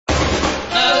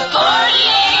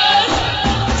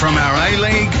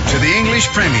A-League to the English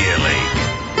Premier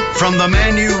League. From the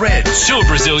Man U Reds to a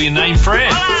Brazilian named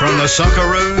Fred. From the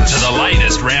Socceroos to the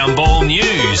latest round ball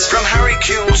news. From Harry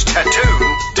Kewell's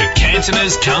tattoo to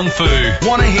Cantona's Kung Fu.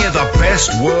 Want to hear the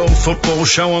best world football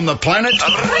show on the planet?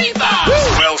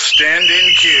 Well, stand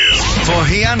in queue for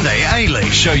Hyundai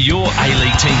A-League. Show your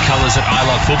A-League team colours at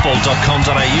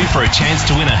ilovefootball.com.au for a chance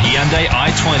to win a Hyundai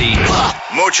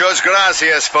i20. Muchas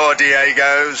gracias, for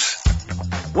Diegos.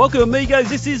 Welcome, amigos.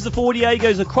 This is the Four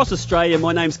Diegos across Australia.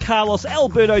 My name's Carlos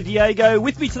Alberto Diego.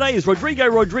 With me today is Rodrigo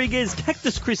Rodriguez,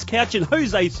 Cactus Chris Couch, and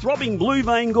Jose Throbbing Blue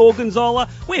Vein Gorgonzola.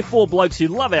 We're four blokes who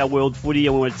love our world footy,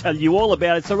 and we want to tell you all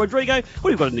about it. So, Rodrigo, what have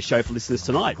you got in the show for listeners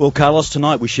tonight? Well, Carlos,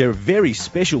 tonight we share a very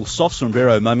special soft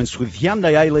sombrero moments with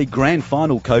Hyundai A-League Grand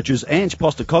Final coaches Ange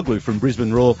Postecoglou from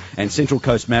Brisbane Roar and Central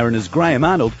Coast Mariners Graham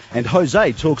Arnold, and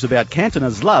Jose talks about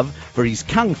Cantona's love for his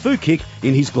kung fu kick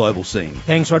in his global scene.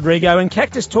 Thanks, Rodrigo. And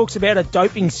Cactus talks about a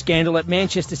doping scandal at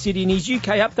Manchester City in his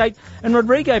UK update, and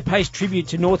Rodrigo pays tribute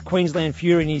to North Queensland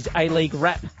Fury in his A-League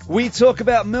rap. We talk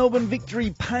about Melbourne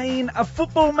victory pain, a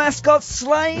football mascot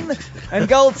slain, and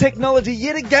goal technology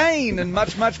yet again, and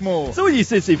much, much more. So all you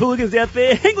sissy hooligans out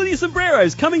there, hang on your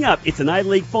sombreros. Coming up, it's an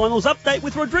A-League Finals update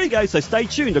with Rodrigo, so stay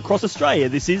tuned across Australia.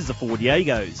 This is the Four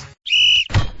Diegos.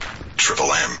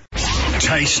 Triple M.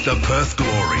 Taste the Perth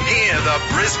glory. Hear the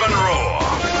Brisbane roar.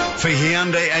 For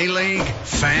Hyundai A-League,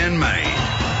 fan-made.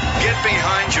 Get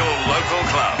behind your local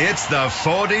club. It's the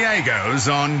Four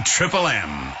Diegos on Triple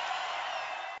M.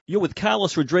 You're with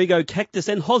Carlos, Rodrigo, Cactus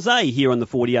and Jose here on the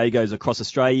Four Diegos across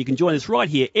Australia. You can join us right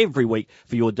here every week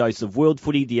for your dose of world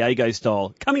footy Diego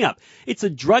style. Coming up, it's a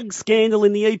drug scandal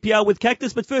in the EPL with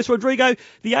Cactus. But first, Rodrigo,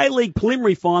 the A-League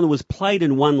preliminary final was played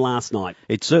and won last night.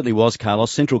 It certainly was,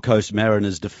 Carlos. Central Coast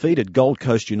Mariners defeated Gold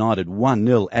Coast United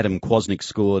 1-0. Adam Kwasnik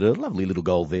scored a lovely little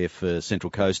goal there for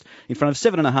Central Coast in front of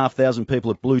 7,500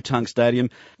 people at Blue Tongue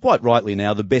Stadium. Quite rightly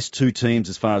now, the best two teams,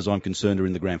 as far as I'm concerned, are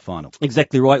in the grand final.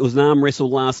 Exactly right. It was an arm wrestle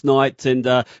last night, and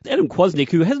Adam Kwasnik,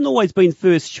 who hasn't always been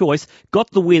first choice, got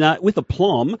the winner with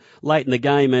aplomb late in the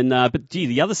game. And but gee,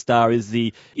 the other star is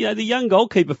the young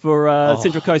goalkeeper for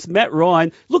Central Coast, Matt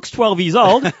Ryan. Looks 12 years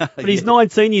old, but he's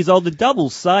 19 years old. The double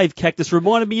save, Cactus,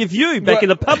 reminded me of you back in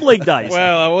the pub league days.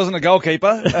 Well, I wasn't a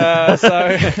goalkeeper,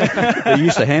 so They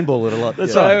used to handball it a lot.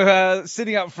 So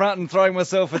sitting up front and throwing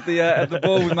myself at the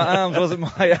ball with my arms wasn't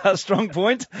my strong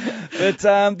point.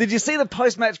 But did you see the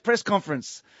post-match press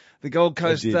conference? The Gold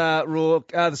Coast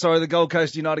the Gold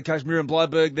Coast United coach Miriam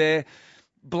Bleiberg there,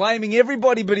 blaming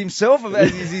everybody but himself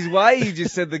as is his way. He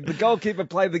just said the goalkeeper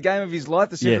played the game of his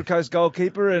life, the Central Coast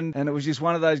goalkeeper, and it was just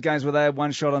one of those games where they had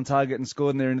one shot on target and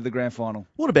scored and they're into the grand final.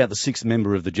 What about the sixth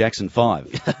member of the Jackson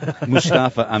Five,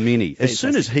 Mustafa Amini? As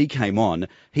soon as he came on,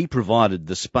 he provided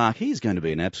the spark. He's going to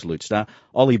be an absolute star.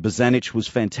 Oli Bozanic was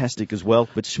fantastic as well,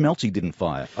 but Schmelzy didn't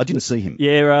fire. I didn't see him.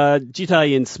 Yeah,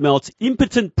 Jitte and Smeltz,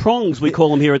 impotent prongs we call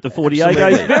them here at the 40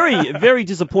 Diegos. Very, very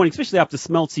disappointing, especially after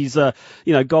Smeltzy's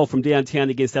goal from downtown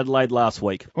against Adelaide last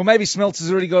week. Well, maybe Smeltz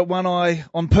has already got one eye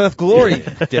on Perth glory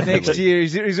next year.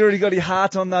 He's already got his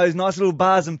heart on those nice little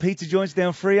bars and pizza joints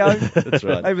down Freo. That's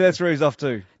right. Maybe that's where he's off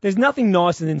to. There's nothing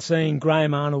nicer than seeing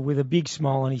Graham Arnold with a big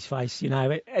smile on his face,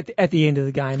 at the end of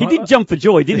the game. He did jump for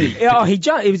joy, didn't he? Yeah, he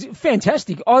jumped. It was fantastic.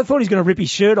 I thought he was going to rip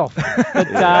his shirt off,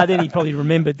 but then he probably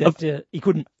remembered that he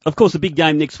couldn't. Of course, the big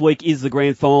game next week is the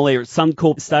grand final here at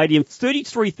Suncorp Stadium.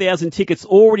 33,000 tickets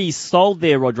already sold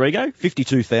there, Rodrigo.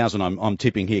 52,000 I'm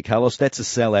tipping here, Carlos. That's a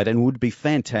sellout and would be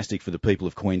fantastic for the people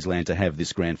of Queensland to have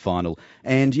this grand final.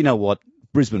 And you know what?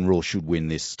 Brisbane Roar should win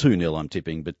this. 2-0 I'm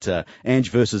tipping. But Ange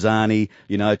versus Arnie,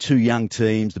 two young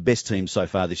teams, the best teams so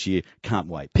far this year. Can't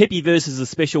wait. Pepe versus a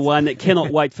special one. Cannot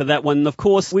wait for that one. And of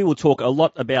course, we will talk a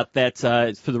lot about that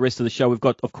for the rest of the show. We've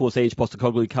got, of course, Ange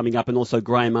Postecoglou coming up and also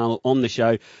Graham Arnold on the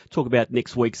show. Talk about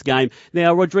next week's game.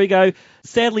 Now, Rodrigo,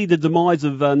 sadly, the demise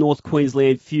of North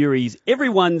Queensland Furies,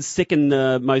 everyone's second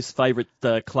most favourite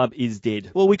club is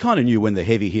dead. Well, we kind of knew when the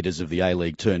heavy hitters of the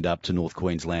A-League turned up to North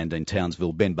Queensland and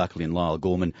Townsville, Ben Buckley and Lyle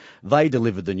Gorman. They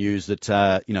delivered the news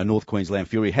that, North Queensland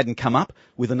Fury hadn't come up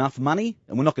with enough money,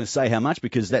 and we're not going to say how much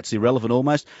because that's irrelevant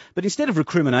almost. But instead of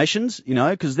recriminations,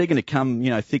 because they're going to come,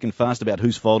 thick and fast about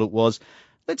whose fault it was,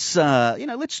 let's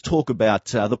talk about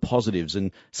the positives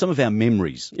and some of our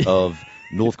memories of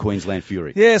North Queensland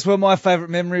Fury. Yes, well, my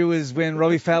favourite memory was when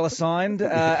Robbie Fowler signed,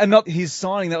 and not his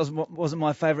signing, that wasn't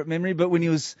my favourite memory, but when he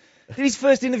was Did his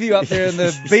first interview up there and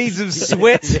the beads of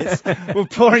sweat were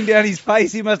pouring down his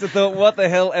face. He must have thought, what the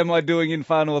hell am I doing in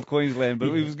far north Queensland? But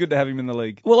it was good to have him in the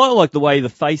league. Well, I like the way the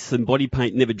face and body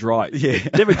paint never dried. Yeah.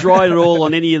 Never dried at all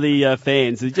on any of the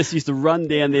fans. It just used to run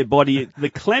down their body. The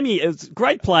clammy, it was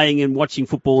great playing and watching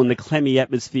football in the clammy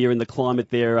atmosphere and the climate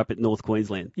there up at North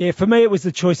Queensland. Yeah, for me it was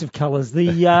the choice of colours. The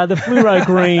fluoro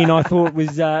green I thought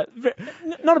was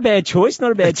not a bad choice.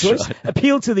 Right.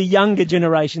 Appealed to the younger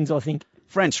generations, I think.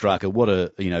 Fran Straka, what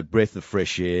a breath of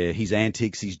fresh air. His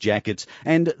antics, his jackets,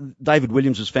 and David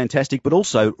Williams was fantastic, but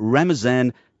also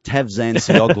Ramazan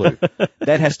Tavzansioglu.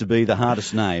 That has to be the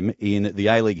hardest name in the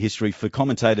A-League history for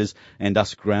commentators and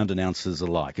us ground announcers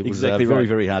alike. It was Exactly very, right.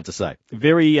 very hard to say.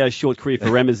 Very short career for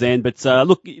Ramazan, but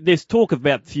look, there's talk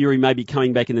about Fury maybe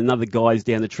coming back in another guise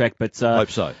down the track, but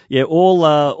Hope so. Yeah,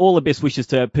 all the best wishes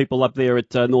to people up there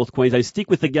at North Queensland.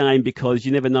 Stick with the game because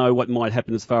you never know what might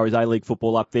happen as far as A-League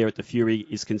football up there at the Fury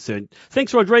is concerned.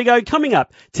 Thanks, Rodrigo. Coming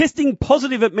up, testing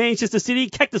positive at Manchester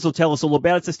City. Cactus will tell us all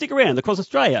about it, so stick around. Across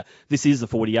Australia, this is the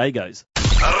 40 Agos.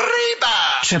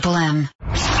 Arriba! Triple M.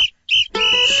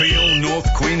 Feel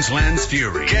North Queensland's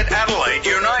fury. Get Adelaide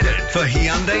United for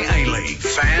Hyundai A-League.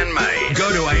 Fan made. Go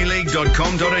to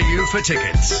aleague.com.au for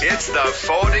tickets. It's the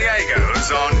 4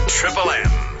 Diegos on Triple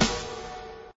M.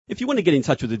 If you want to get in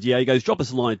touch with the Diegos, drop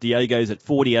us a line at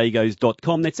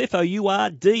diegos@40agos.com. That's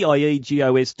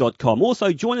FOURDIEGOS.com.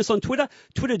 Also, join us on Twitter,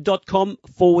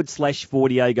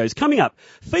 twitter.com/40agos. Coming up,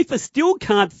 FIFA still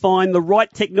can't find the right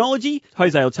technology.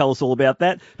 Jose will tell us all about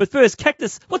that. But first,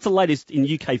 Cactus, what's the latest in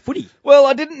UK footy? Well,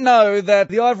 I didn't know that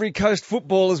the Ivory Coast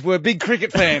footballers were big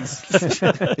cricket fans.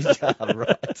 Yeah,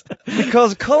 right.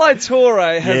 Because Kolo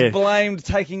Toure has blamed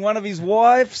taking one of his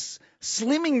wife's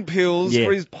slimming pills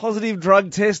for his positive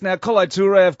drug test. Now, Kolo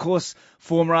Toure, of course,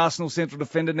 former Arsenal central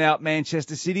defender, now at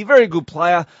Manchester City. Very good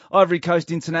player, Ivory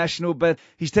Coast international, but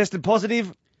he's tested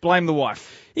positive. Blame the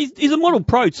wife. He's a model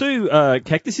pro too,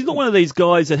 Cactus. He's not one of these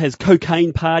guys that has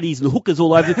cocaine parties and hookers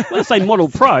all over. When I say model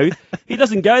pro, he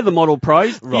doesn't go to the model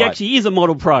pros. Right. He actually is a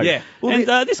model pro. Yeah. Well, and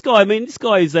this guy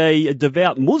is a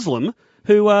devout Muslim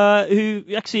who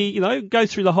actually,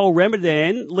 goes through the whole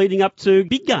Ramadan leading up to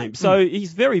big games. So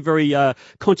he's very, very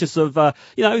conscious of,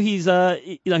 his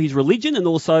religion and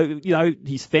also,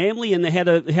 his family and how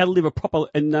to live a proper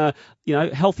and,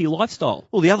 healthy lifestyle.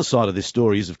 Well, the other side of this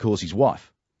story is, of course, his wife.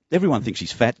 Everyone thinks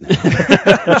she's fat now,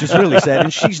 which is really sad,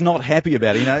 and she's not happy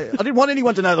about it. I didn't want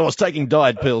anyone to know that I was taking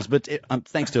diet pills, but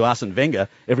thanks to Arsene Wenger,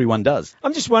 everyone does.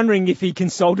 I'm just wondering if he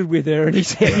consulted with her and he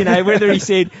said, whether he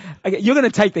said, okay, you're going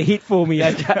to take the hit for me,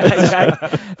 okay?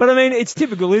 But I mean, it's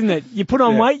typical, isn't it? You put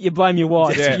on weight, you blame your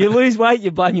wife. Yeah. You lose weight,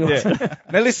 you blame your wife.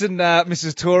 Now listen,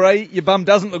 Mrs. Toure, your bum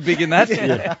doesn't look big in that.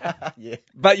 Yeah.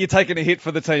 But you're taking a hit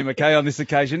for the team, okay, on this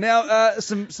occasion. Now,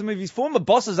 some of his former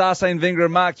bosses, Arsene Wenger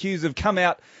and Mark Hughes, have come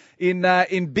out in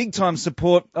big time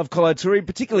support of Kolo Toure,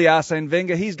 particularly Arsene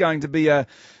Wenger. He's going to be a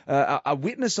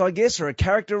witness, I guess, or a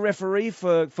character referee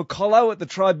for Kolo at the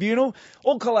tribunal.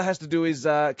 All Kolo has to do is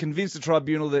convince the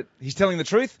tribunal that he's telling the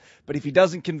truth. But if he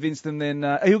doesn't convince them, then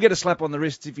he'll get a slap on the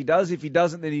wrist if he does. If he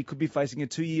doesn't, then he could be facing a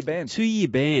 2-year ban. 2-year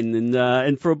ban,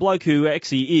 and for a bloke who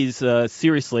actually is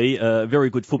seriously a very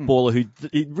good footballer, who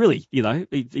really,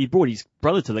 he brought his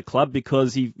brother to the club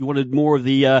because he wanted more of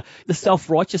the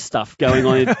self-righteous stuff going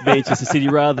on at Manchester City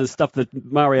rather than stuff that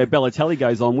Mario Balotelli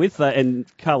goes on with and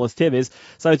Carlos Tevez.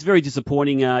 So it's very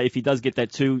disappointing if he does get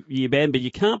that 2-year ban, but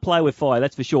you can't play with fire,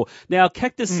 that's for sure. Now,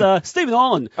 Cactus, Stephen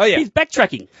Ireland, he's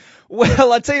backtracking.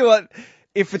 Well, I tell you what,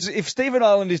 if Stephen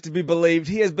Ireland is to be believed,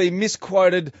 he has been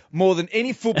misquoted more than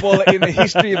any footballer in the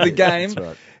history of the game. That's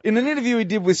right. In an interview he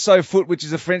did with SoFoot, which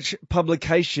is a French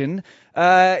publication,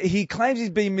 he claims he's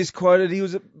been misquoted. He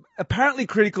was apparently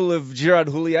critical of Gerard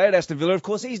Houllier at Aston Villa. Of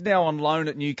course, he's now on loan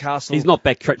at Newcastle. He's not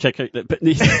backtracking, but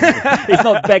he's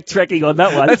not backtracking on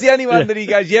that one. That's the only one that he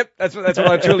goes, yep, that's what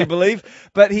I truly believe.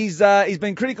 But he's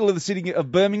been critical of the city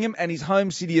of Birmingham and his home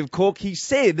city of Cork. He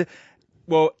said,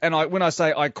 well, and when I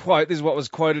say I quote, this is what was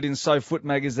quoted in SoFoot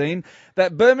magazine,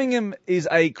 that Birmingham is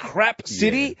a crap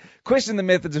city. Questioned the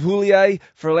methods of Houllier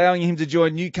for allowing him to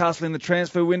join Newcastle in the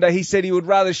transfer window. He said he would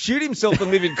rather shoot himself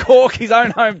than live in Cork, his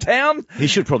own hometown. He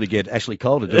should probably get Ashley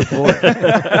Cole to do it for him.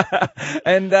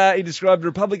 And he described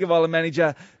Republic of Ireland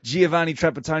manager Giovanni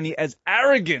Trapattoni as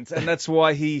arrogant, and that's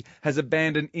why he has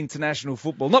abandoned international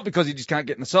football. Not because he just can't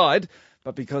get in the side,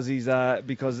 but because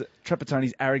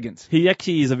Trapattoni's arrogant. He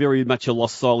actually is very much a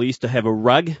lost soul. He used to have a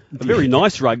rug, a very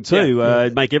nice rug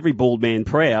too, make every bald man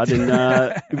proud.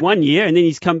 And 1 year, and then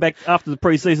he's come back after the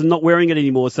pre-season not wearing it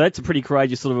anymore. So that's a pretty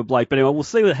courageous sort of a bloke. But anyway, we'll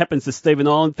see what happens to Stephen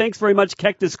Ireland. Thanks very much,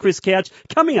 Cactus Chris Couch.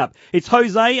 Coming up, it's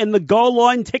Jose and the goal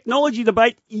line technology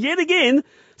debate yet again.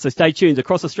 So stay tuned.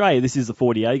 Across Australia, this is the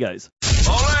 40 Agos.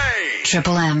 Olé!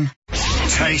 Triple M.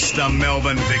 Taste the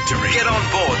Melbourne victory. Get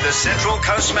on board the Central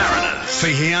Coast Mariners for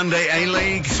Hyundai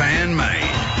A-League Fan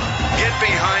Made. Get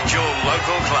behind your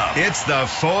local club. It's the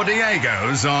 40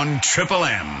 Agos on Triple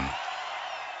M.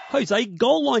 Jose,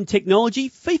 goal line technology,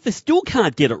 FIFA still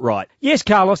can't get it right. Yes,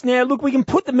 Carlos. Now, look, we can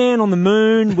put the man on the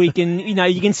moon. We can,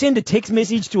 you can send a text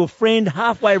message to a friend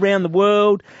halfway around the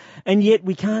world, and yet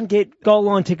we can't get goal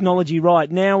line technology right.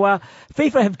 Now,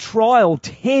 FIFA have trialled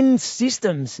 10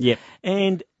 systems,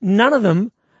 and none of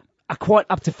them are quite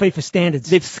up to FIFA standards.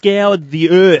 They've scoured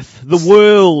the earth, the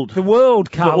world. The world,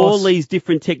 Carlos. For all these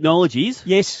different technologies.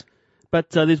 Yes.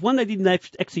 But there's one they didn't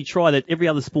actually try that every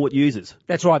other sport uses.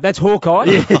 That's right. That's Hawkeye.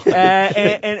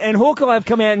 And Hawkeye have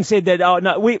come out and said that, oh,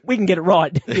 no, we can get it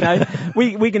right.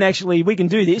 We can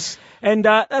do this. And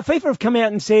FIFA have come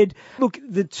out and said, look,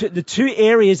 the two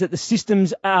areas that the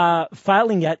systems are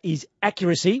failing at is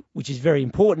accuracy, which is very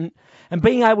important, and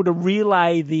being able to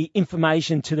relay the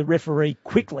information to the referee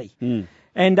quickly.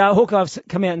 And Hawkeye's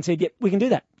come out and said, yep, we can do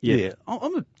that. Yeah.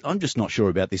 I'm just not sure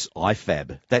about this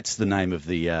IFAB. That's the name of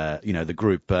the, the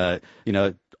group,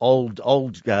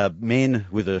 old men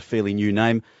with a fairly new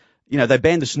name. They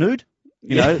banned the snood.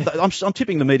 I'm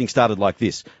tipping the meeting started like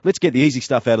this. Let's get the easy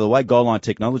stuff out of the way, goal line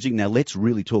technology. Now let's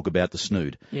really talk about the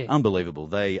snood. Yeah. Unbelievable.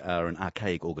 They are an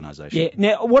archaic organisation. Yeah.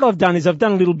 Now what I've done is I've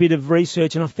done a little bit of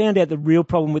research and I found out the real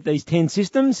problem with these 10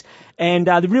 systems. And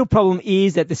the real problem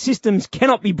is that the systems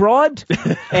cannot be bribed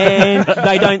and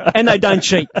they don't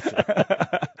cheat.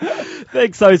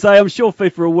 Thanks, Jose. I'm sure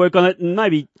FIFA will work on it, and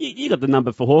maybe you got the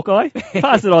number for Hawkeye.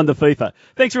 Pass it on to FIFA.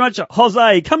 Thanks very much,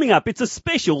 Jose. Coming up, it's a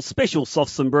special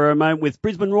soft sombrero moment with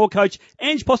Brisbane Roar coach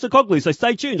Ange Postecoglou. So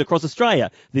stay tuned across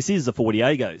Australia. This is the 40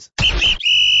 Agos.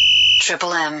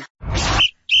 Triple M.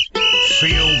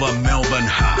 Feel the Melbourne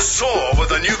heart. Soar with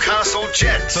the Newcastle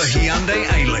Jets for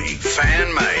Hyundai A-League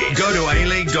Fan Made. Go to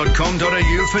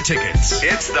aleague.com.au for tickets.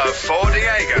 It's the 40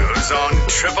 Agos on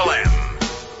Triple M.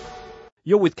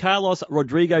 You're with Carlos,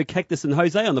 Rodrigo, Cactus and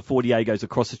Jose on the 40 Agos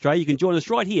across Australia. You can join us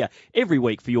right here every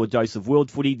week for your dose of world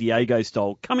footy, Diego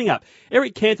style. Coming up,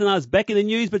 Eric Cantona's back in the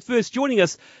news, but first joining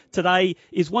us today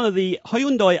is one of the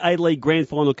Hyundai A-League Grand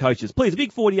Final coaches. Please, a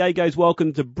big 40 Agos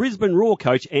welcome to Brisbane Roar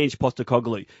coach Ange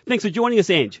Postecoglou. Thanks for joining us,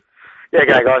 Ange. Yeah,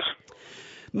 g'day guys.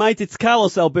 Mate, it's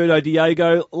Carlos Alberto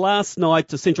Diego. Last night,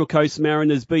 the Central Coast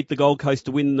Mariners beat the Gold Coast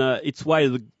to win its way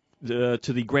to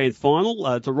the grand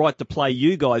final, to right to play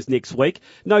you guys next week.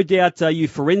 No doubt you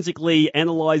forensically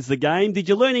analysed the game. Did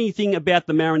you learn anything about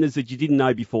the Mariners that you didn't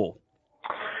know before?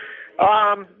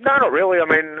 No, not really. I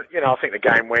mean, I think the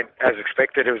game went as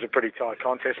expected. It was a pretty tight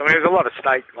contest. I mean, there was a lot at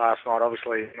stake last night,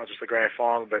 obviously, not just the grand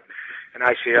final, but an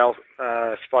ACL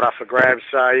spot up for grabs.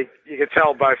 So you could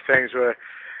tell both teams were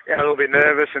a little bit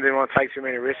nervous and didn't want to take too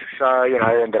many risks. So, it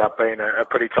ended up being a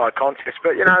pretty tight contest.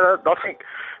 But, I think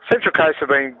Central Coast have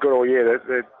been good all year.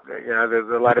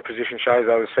 The ladder position shows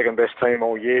they were the second best team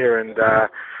all year, and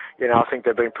I think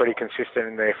they've been pretty consistent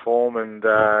in their form and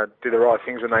did the right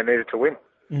things when they needed to win.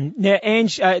 Now,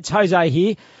 Ange, it's Jose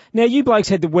here. Now, you blokes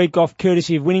had the week off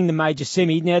courtesy of winning the major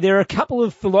semi. Now, there are a couple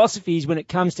of philosophies when it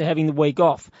comes to having the week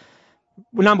off.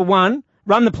 Well, number one,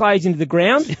 run the players into the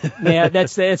ground. Now,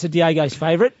 that's a Diego's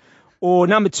favourite. Or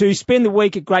number two, spend the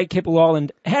week at Great Keppel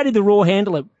Island. How did the Raw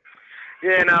handle it?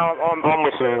 Yeah, no, I'm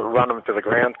with the run them to the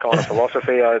ground kind of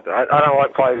philosophy. I don't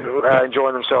like players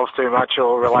enjoying themselves too much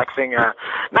or relaxing.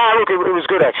 No, look, it was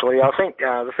good actually. I think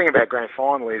the thing about grand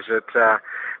final is that,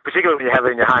 particularly when you have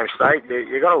it in your home state,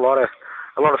 you got a lot of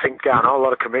things going on, a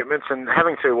lot of commitments, and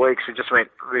having 2 weeks, it just meant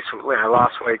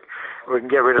last week we can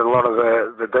get rid of a lot of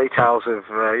the details of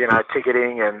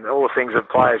ticketing and all the things that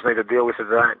players need to deal with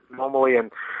normally,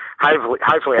 and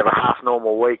hopefully have a half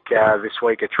normal week this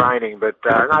week of training. But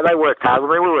no, they worked hard. I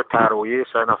mean, we worked hard all year,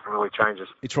 so nothing really changes.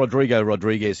 It's Rodrigo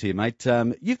Rodriguez here, mate.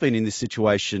 You've been in this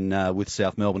situation with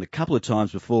South Melbourne a couple of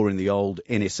times before in the old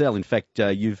NSL. In fact,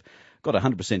 you've got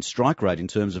 100% strike rate in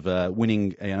terms of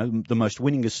winning, the most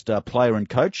winningest player and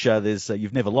coach.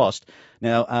 You've never lost.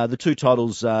 Now, the two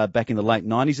titles back in the late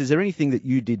 90s, is there anything that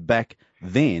you did back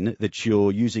then that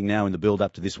you're using now in the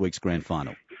build-up to this week's grand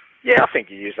final? Yeah, I think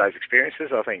you use those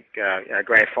experiences. I think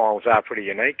grand finals are pretty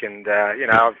unique, and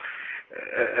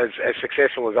as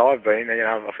successful as I've been, you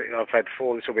know, I've had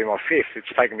 4. This will be my 5th. It's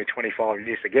taken me 25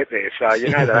 years to get there. So you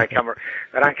know they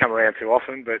don't come around too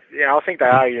often. But you know, I think they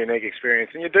are a unique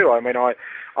experience, and you do. I mean, I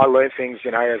learned things,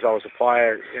 you know, as I was a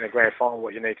player in a grand final,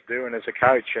 what you need to do, and as a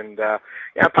coach. And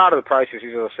you know, part of the process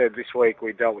is, as I said, this week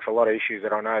we dealt with a lot of issues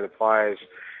that I know the players,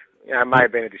 you know, may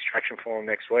have been a distraction for them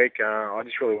next week. I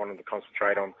just really wanted to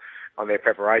concentrate on their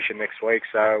preparation next week.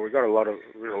 So we've got a lot of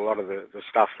the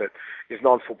stuff that is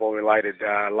non-football related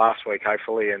last week,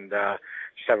 hopefully, and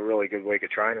just have a really good week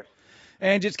of training.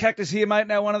 And it's Cactus here, mate.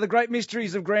 Now, one of the great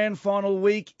mysteries of Grand Final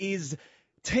week is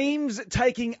teams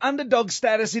taking underdog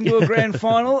status into a Grand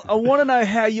Final. I want to know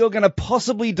how you're going to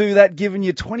possibly do that given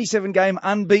your 27-game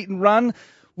unbeaten run.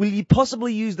 Will you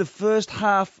possibly use the first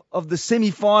half of the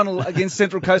semi-final against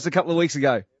Central Coast a couple of weeks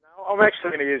ago? I'm actually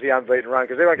going to use the unbeaten run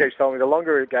because everyone keeps telling me the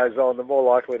longer it goes on, the more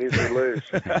likely it is we lose.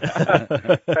 So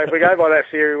if we go by that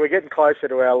theory, we're getting closer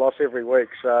to our loss every week.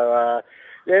 So,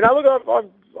 yeah, no, look,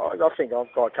 I think I'm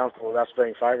quite comfortable with us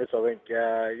being favourites. I think,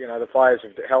 you know, the players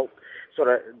have dealt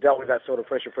with that sort of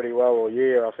pressure pretty well all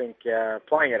year. I think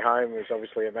playing at home is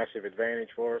obviously a massive advantage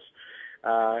for us.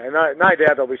 And no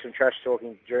doubt there'll be some trash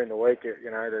talking during the week,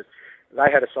 you know, that they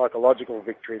had a psychological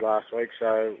victory last week,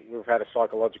 so we've had a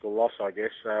psychological loss, I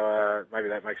guess. So maybe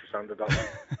that makes us underdogs.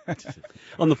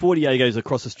 On the 40 goes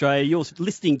across Australia, you're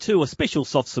listening to a special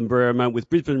soft sombrero moment with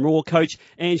Brisbane Roar coach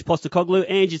Ange Postecoglou.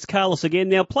 Ange, it's Carlos again.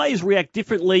 Now, players react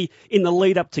differently in the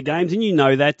lead up to games, and you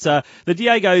know that. The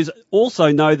Diegos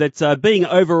also know that being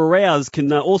over-aroused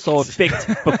can also affect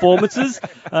performances.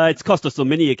 It's cost us on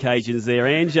many occasions there,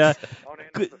 Ange.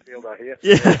 Could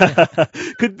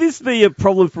this be a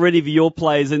problem for any of your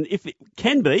players? And if it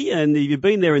can be, and if you've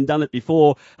been there and done it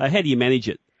before, how do you manage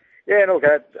it? Yeah, look,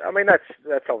 I mean, that's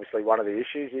obviously one of the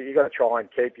issues. You've got to try and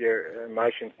keep your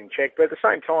emotions in check. But at the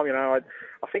same time, you know,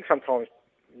 I think sometimes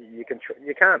you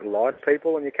can't lie to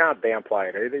people and you can't downplay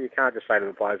it either. You can't just say to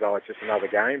the players, oh, it's just another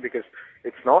game, because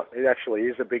it's not. It actually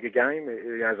is a bigger game.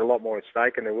 You know, there's a lot more at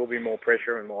stake and there will be more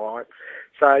pressure and more hype.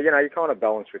 So, you know, you kind of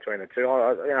balance between the two.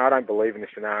 I don't believe in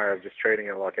this scenario of just treating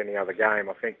it like any other game.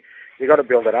 I think you've got to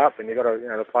build it up and you've got to, you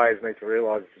know, the players need to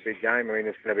realise it's a big game. I mean,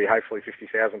 there's going to be hopefully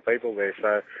 50,000 people there.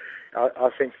 So I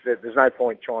think that there's no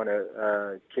point trying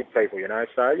to kid people, you know.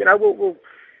 So, you know,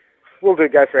 we'll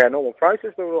go through our normal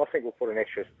process, but I think we'll put an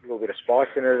extra little bit of spice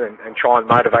in it and try and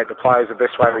motivate the players the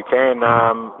best way we can,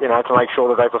 you know, to make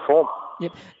sure that they perform.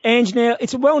 Yep. Ange, now,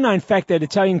 it's a well-known fact that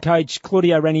Italian coach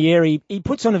Claudio Ranieri, he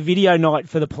puts on a video night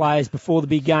for the players before the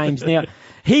big games. Now,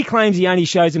 he claims he only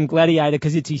shows them Gladiator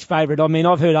because it's his favourite. I mean,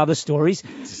 I've heard other stories.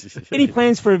 Any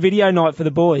plans for a video night for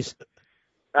the boys?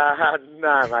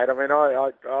 No, mate. I mean,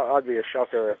 I'd be a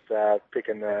shocker at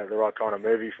picking the right kind of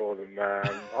movie for them.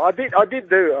 I did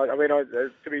do. I mean,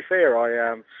 to be fair,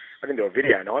 I didn't do a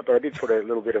video night, but I did put a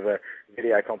little bit of a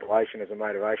video compilation as a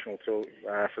motivational tool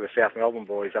for the South Melbourne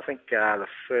boys. I think the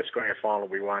first grand final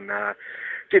we won,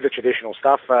 did the traditional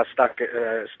stuff, stuck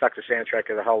the soundtrack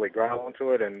of the Holy Grail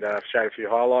onto it and showed a few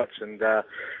highlights and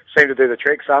seemed to do the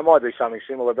trick. So I might do something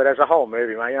similar, but as a whole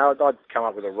movie, mate, you know, I'd come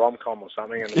up with a rom-com or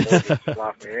something and the boys would just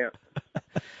laugh me out.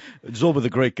 Zorba the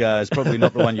Greek is probably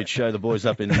not the one you'd show the boys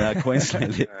up in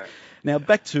Queensland. Now,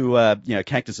 back to you know,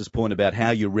 Cactus's point about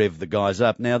how you rev the guys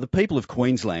up. Now, the people of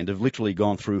Queensland have literally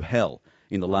gone through hell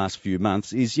in the last few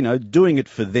months. Is, you know, doing it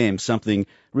for them something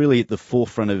really at the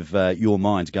forefront of your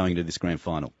minds going into this grand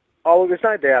final? Oh, well, there's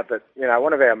no doubt that, you know,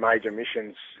 one of our major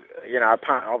missions, you know,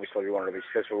 obviously we wanted to be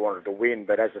successful, we wanted to win,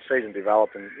 but as the season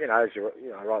developed and, you know, as you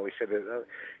rightly said, a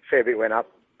fair bit went up.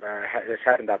 This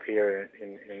happened up here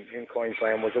in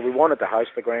Queensland, was that we wanted to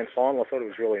host the grand final. I thought it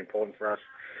was really important for us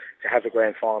to have the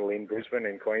grand final in Brisbane,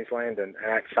 in Queensland, and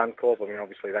at Suncorp. I mean,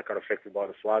 obviously that got affected by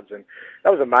the floods, and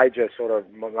that was a major sort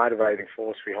of motivating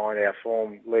force behind our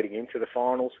form leading into the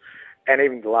finals. And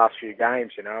even the last few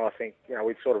games, you know, I think, you know,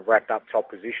 we'd sort of racked up top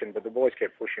position, but the boys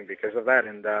kept pushing because of that.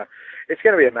 And it's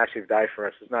going to be a massive day for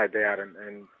us, there's no doubt.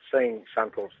 And seeing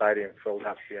Suncorp Stadium filled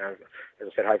up, you know, as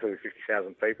I said, hopefully with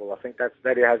 50,000 people, I think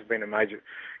that has been a major,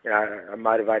 you know, a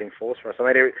motivating force for us. I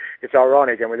mean, it's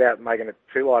ironic, and without making it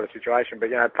too light a situation, but,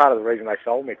 you know, part of the reason they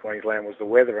sold me Queensland was the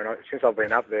weather. And since I've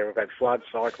been up there, we've had floods,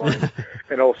 cyclones,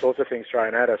 and all sorts of things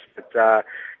thrown at us. But,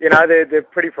 you know, they're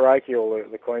pretty parochial,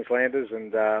 the Queenslanders,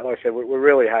 and like I said, we're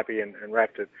really happy and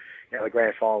rapt that, you know, the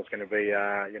grand final is going to be,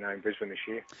 you know, in Brisbane this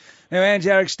year. Now, Ange,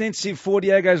 our extensive Four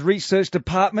Diego's research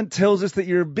department tells us that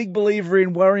you're a big believer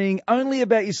in worrying only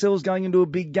about yourselves going into a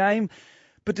big game.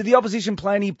 But did the opposition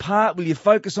play any part? Will you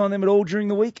focus on them at all during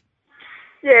the week?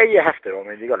 Yeah, you have to. I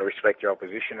mean, you've got to respect your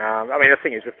opposition. I mean, the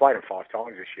thing is, we've played them 5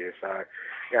 times this year, so,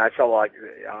 it's not like,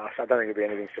 I don't think it'll be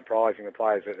anything surprising. The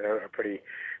players are pretty,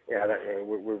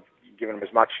 we've given them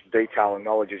as much detail and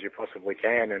knowledge as you possibly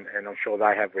can, and I'm sure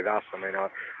they have with us. I mean, I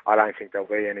don't think there'll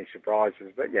be any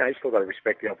surprises, but, you still got to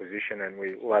respect the opposition, and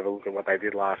we'll have a look at what they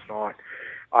did last night.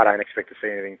 I don't expect to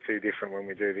see anything too different when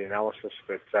we do the analysis,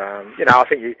 but, I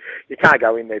think you can't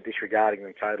go in there disregarding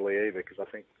them totally either, because I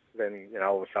think then,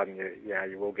 all of a sudden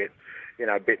you will get,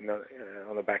 bitten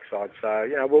on the backside. So,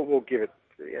 we'll give it,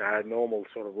 a normal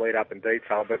sort of lead up in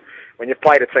detail. But when you've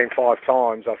played a team 5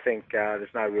 times, I think there's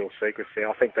no real secrets there.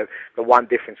 I think that the one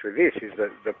difference with this is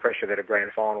the pressure that a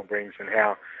grand final brings and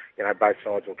how, both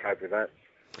sides will cope with that.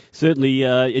 Certainly,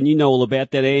 and you know all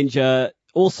about that, Ange.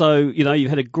 Also, you've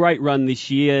had a great run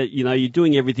this year. You're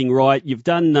doing everything right. You've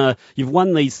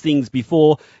won these things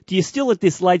before. Do you still, at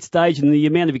this late stage and the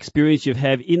amount of experience you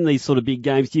have in these sort of big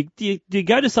games, do you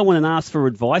go to someone and ask for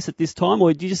advice at this time,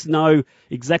 or do you just know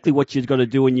exactly what you've got to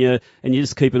do and you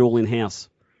just keep it all in house?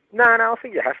 No, I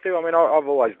think you have to. I mean, I've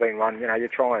always been one. You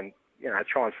try and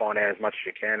find out as much as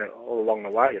you can all along the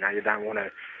way. You don't want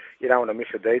to miss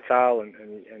a detail, and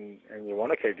you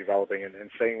want to keep developing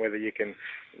and seeing whether you can,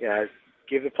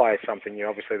 give the players something.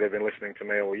 Obviously they've been listening to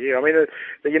me all year. I mean,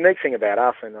 the unique thing about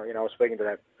us, and I was speaking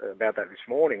about that this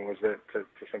morning, was that to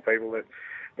some people that,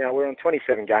 we're on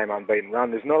 27-game unbeaten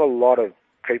run. There's not a lot of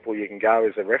people you can go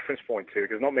as a reference point to,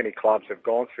 because not many clubs have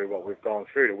gone through what we've gone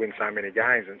through to win so many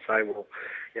games and say, well,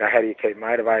 how do you keep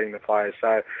motivating the players?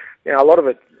 So, a lot of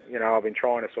it, I've been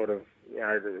trying to sort of,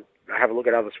 have a look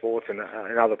at other sports and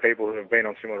other people who have been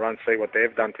on similar runs, see what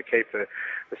they've done to keep the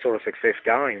sort of success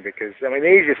going. Because, I mean,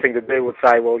 the easiest thing to do would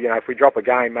say, well, if we drop a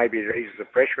game, maybe it eases the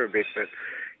pressure a bit. But,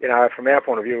 from our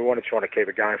point of view, we want to try to keep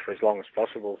it going for as long as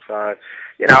possible. So,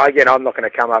 again, I'm not going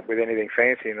to come up with anything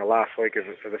fancy in the last week of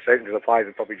the season, because the players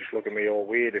would probably just look at me all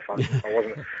weird if I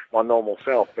wasn't my normal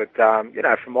self. But,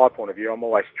 from my point of view, I'm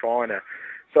always trying to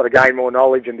sort of gain more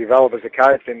knowledge and develop as a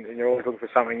coach, and you're always looking for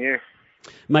something new.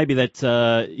 Maybe that,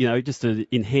 just an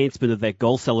enhancement of that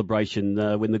goal celebration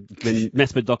when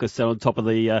Maspadoca sat on top of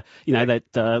the, that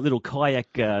little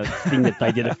kayak thing that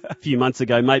they did a few months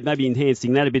ago, mate. Maybe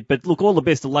enhancing that a bit. But look, all the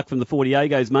best of luck from the 40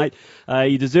 Agos, mate.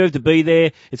 You deserve to be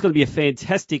there. It's going to be a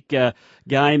fantastic game.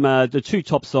 The 2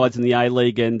 top sides in the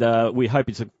A-League, and we hope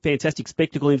it's a fantastic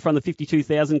spectacle in front of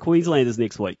 52,000 Queenslanders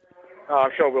next week. Oh,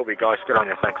 I'm sure we'll be, guys. Good on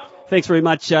you. Thanks. Thanks very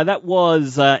much. That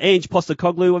was Ange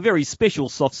Postecoglou, a very special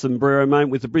soft sombrero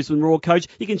moment with the Brisbane Roar coach.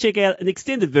 You can check out an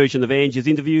extended version of Ange's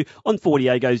interview on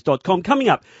 40agos.com. Coming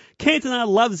up, Cantona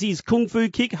loves his kung fu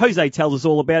kick. Jose tells us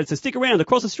all about it, so stick around.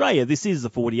 Across Australia, this is the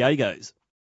 40 Agos.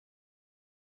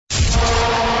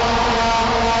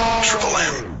 Triple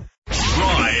M.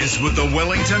 Rise with the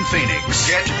Wellington Phoenix.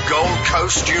 Get Gold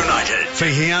Coast United. For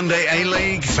Hyundai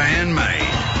A-League Fan Made.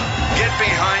 Get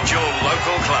behind your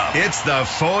local club. It's the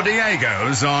 4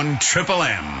 Diegos on Triple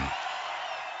M.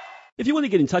 If you want to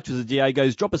get in touch with the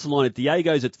Diegos, drop us a line at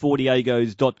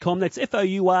diegos@4diegos.com. That's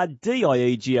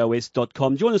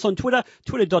FOURDIEGOS.com. Join us on Twitter,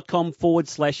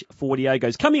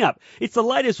 twitter.com/4Diegos. Coming up, it's the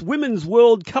latest Women's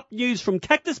World Cup news from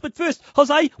Cactus. But first,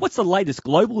 Jose, what's the latest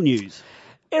global news?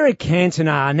 Eric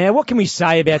Cantona. Now, what can we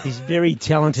say about this very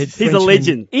talented Frenchman? He's a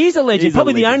legend. He's a legend. He's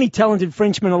Probably a legend. The only talented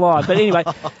Frenchman alive. But anyway,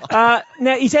 now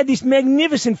he's had this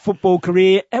magnificent football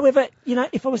career. However,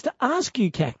 if I was to ask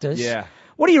you, Cactus,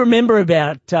 what do you remember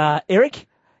about Eric?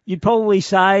 You'd probably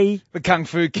say... The Kung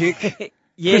Fu kick.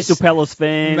 Yes. Crystal Palace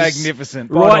fans.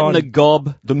 Magnificent. Right in the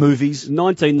gob. The movies.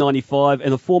 1995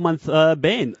 and a 4-month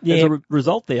ban as a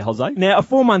result there, Jose. Now, a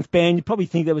 4-month ban, you'd probably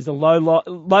think that was the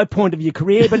low point of your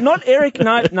career, but not Eric.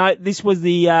 No, this was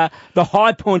the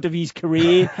high point of his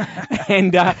career.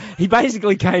 And he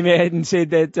basically came out and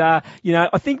said that,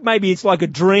 I think maybe it's like a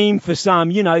dream for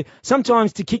some,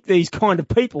 sometimes to kick these kind of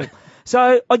people.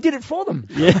 So I did it for them.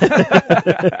 Yeah.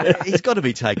 He's got to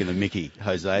be taking the mickey,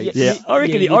 Jose. Yeah, I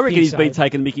reckon he's so. been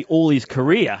taking Mickey all his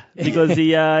career, because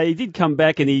he did come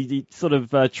back and he sort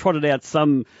of trotted out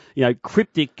some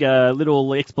cryptic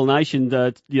little explanation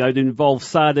that involved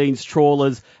sardines,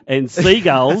 trawlers, and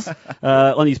seagulls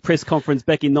on his press conference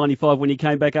back in '95 when he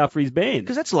came back after his ban.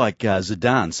 Because that's like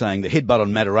Zidane saying the headbutt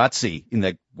on Materazzi in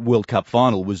that World Cup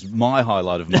final was my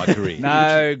highlight of my career.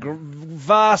 No,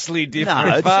 vastly different.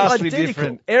 No, it's vastly identical.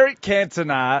 different. Eric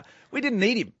Cantona, we didn't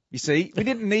need him. You see, we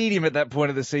didn't need him at that point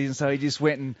of the season, so he just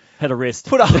went and had a rest,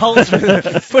 put a hole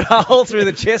through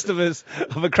the chest of a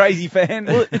crazy fan.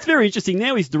 Well, it's very interesting.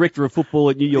 Now he's director of football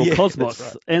at New York Cosmos,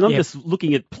 that's right. and I'm just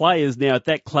looking at players now at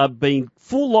that club being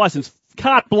full license,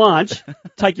 carte blanche,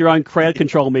 take your own crowd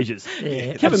control measures.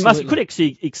 Yeah, Kevin Muscat could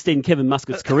actually extend Kevin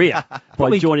Muscat's career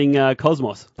by joining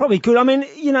Cosmos. Probably could. I mean,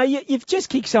 you've just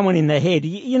kicked someone in the head.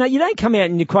 You don't come out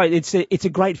and you quote, it's a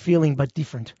great feeling but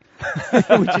different.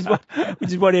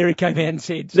 which is what Eric came out and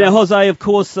said. So. Now, Jose, of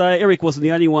course, Eric wasn't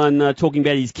the only one talking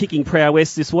about his kicking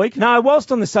prowess this week. No,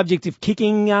 whilst on the subject of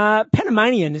kicking,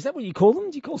 Panamanian, is that what you call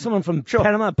them? Do you call someone from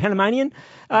Panama a Panamanian?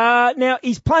 Now,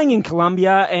 he's playing in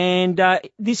Colombia, and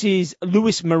this is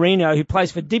Luis Moreno, who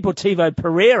plays for Deportivo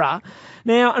Pereira.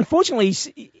 Now, unfortunately,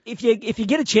 if you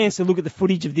get a chance to look at the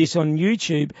footage of this on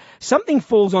YouTube, something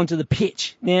falls onto the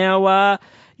pitch. Now,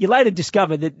 you later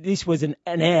discover that this was an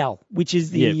owl, which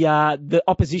is the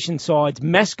opposition side's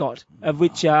mascot, of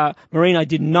which Moreno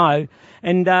didn't know.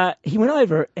 And he went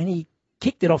over and he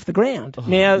kicked it off the ground.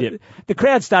 The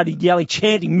crowd started yelling,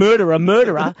 chanting, "Murderer,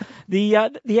 murderer!" The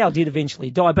owl did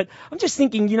eventually die. But I'm just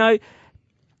thinking,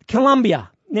 Colombia.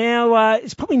 Now,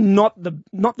 it's probably not the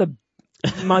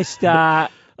most...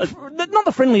 not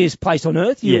the friendliest place on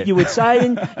earth, you would say,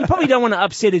 and you probably don't want to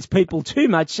upset its people too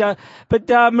much. But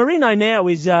Moreno now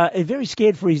is very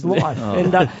scared for his life,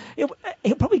 and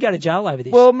he'll probably go to jail over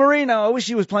this. Well, Moreno, I wish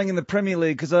he was playing in the Premier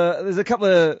League because there's a couple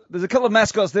of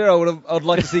mascots there I'd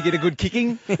like to see get a good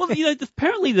kicking. Well,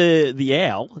 apparently the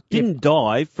owl didn't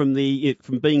die from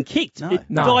being kicked.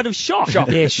 It died of shock.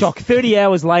 Yeah, shock. 30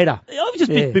 hours later. I was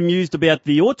just a bit bemused about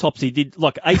the autopsy. Did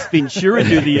Ace Ventura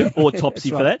do the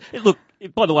autopsy for that? Look.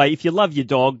 By the way, if you love your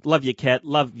dog, love your cat,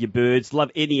 love your birds,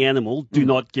 love any animal, do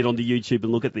not get onto YouTube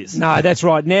and look at this. No, that's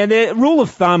right. Now, the rule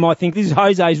of thumb, I think, this is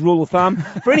Jose's rule of thumb,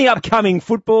 for any upcoming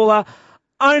footballer,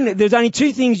 there's only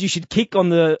two things you should kick on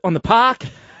the park.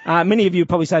 Many of you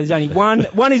probably say there's only one.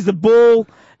 One is the ball,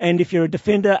 and if you're a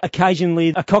defender,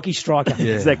 occasionally a cocky striker.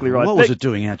 Yeah. Exactly right. What was it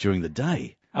doing out during the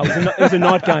day? It was a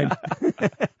night game.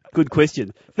 Good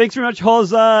question. Thanks very much,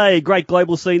 Jose. Great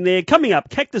global scene there. Coming up,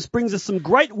 Cactus brings us some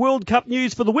great World Cup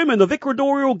news for the women of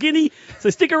Equatorial Guinea. So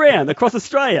stick around across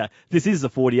Australia. This is the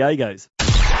 40agos.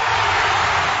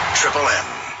 Triple M.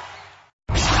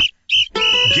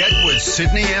 Get with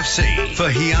Sydney FC for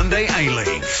Hyundai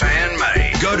A-League. Fan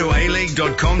made. Go to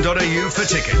aleague.com.au for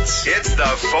tickets. It's the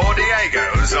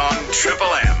 40agos on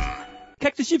Triple M.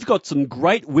 Cactus, you've got some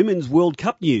great Women's World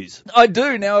Cup news. I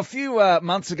do. Now, a few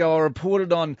months ago, I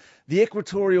reported on the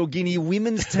Equatorial Guinea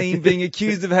women's team being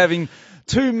accused of having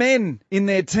two men in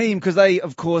their team because they,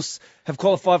 of course, have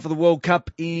qualified for the World Cup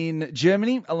in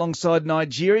Germany alongside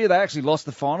Nigeria. They actually lost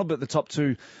the final, but the top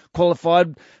two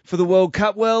qualified for the World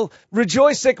Cup. Well,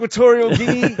 rejoice, Equatorial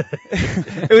Guinea.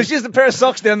 It was just a pair of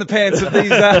socks down the pants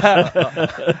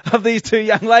of these two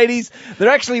young ladies. They're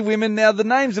actually women. Now, the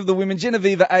names of the women,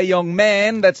 Genevieve Ayong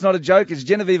Man, that's not a joke, it's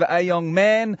Genevieve Ayong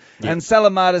Man, and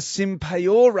Salamata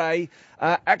Simpayore,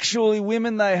 actually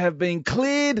women. They have been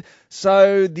cleared,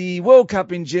 so the World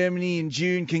Cup in Germany in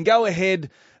June can go ahead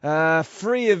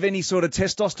free of any sort of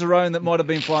testosterone that might have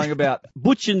been flying about.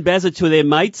 Butch and Baz are two of their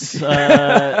mates.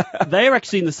 They're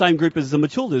actually in the same group as the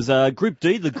Matildas. Group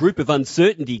D, the group of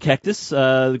uncertainty, Cactus,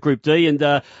 the Group D. And,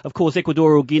 of course,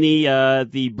 Equatorial Guinea,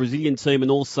 the Brazilian team,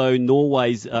 and also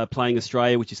Norway's playing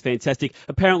Australia, which is fantastic.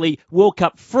 Apparently, World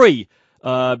Cup free.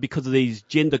 Because of these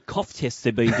gender cough tests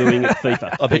they've been doing at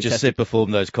FIFA. I bet you Sepp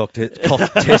performed those cough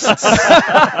tests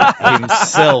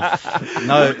himself.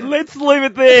 No. Let's leave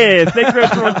it there. Thanks very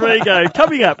much, Rodrigo.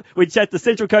 Coming up, we chat to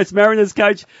Central Coast Mariners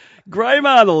coach Graham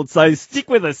Arnold. So stick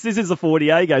with us. This is the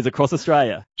 40agos across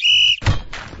Australia.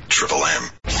 Triple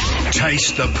M.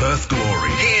 Taste the Perth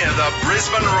glory. Hear the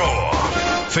Brisbane roar.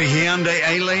 For Hyundai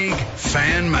A-League,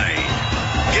 fan made.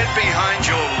 Get behind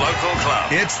your local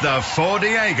club. It's the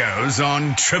 40agos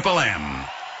on Triple M.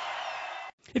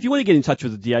 If you want to get in touch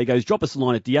with the Diegos, drop us a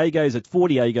line at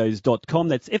diegos@40agos.com.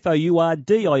 That's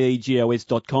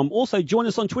FOURDIEGOS.com. Also, join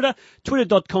us on Twitter,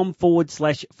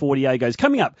 twitter.com/40agos.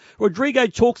 Coming up, Rodrigo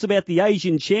talks about the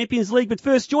Asian Champions League. But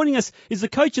first, joining us is the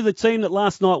coach of the team that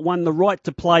last night won the right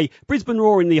to play Brisbane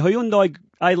Roar in the Hyundai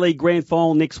A-League Grand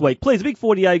Final next week. Please, a big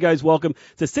 40agos welcome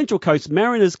to Central Coast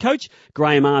Mariners coach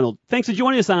Graham Arnold. Thanks for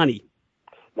joining us, Arnie.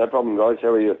 No problem, guys. How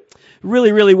are you?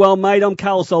 Really, really well, mate. I'm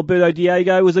Carlos Alberto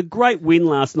Diego. It was a great win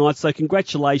last night, so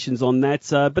congratulations on that.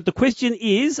 But the question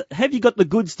is, have you got the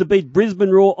goods to beat Brisbane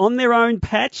Roar on their own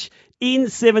patch in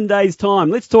 7 days' time?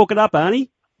 Let's talk it up, Arnie.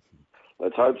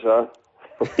 Let's hope so.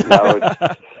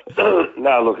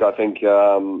 No, look, I think,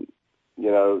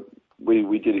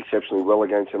 we did exceptionally well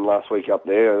against them last week up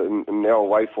there, and our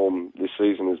away form this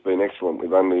season has been excellent.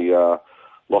 We've only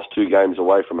lost 2 games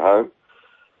away from home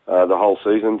the whole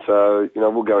season, so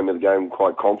we'll go into the game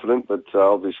quite confident. But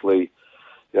obviously,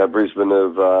 Brisbane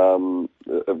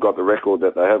have got the record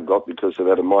that they have got because they've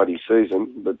had a mighty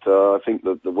season. But I think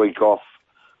that the week off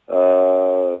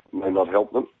may not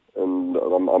help them, and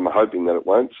I'm hoping that it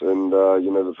won't. And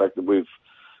the fact that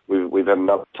we've had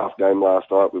another tough game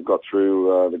last night, we've got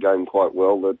through the game quite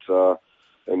well.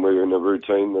 And we're in a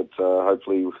routine that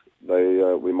hopefully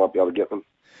we might be able to get them.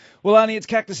 Well, Arnie, it's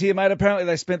Cactus here, mate. Apparently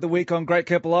they spent the week on Great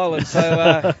Keppel Island,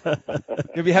 so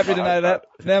you'll be happy to know that.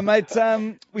 Now, mate,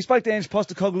 we spoke to Ange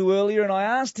Postecoglou earlier, and I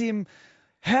asked him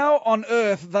how on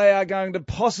earth they are going to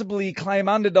possibly claim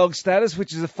underdog status,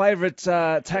 which is a favourite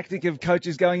tactic of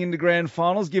coaches going into grand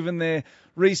finals, given their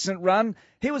recent run.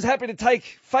 He was happy to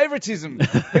take favouritism.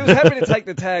 He was happy to take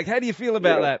the tag. How do you feel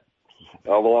about that?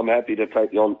 Oh, well, I'm happy to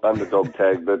take the underdog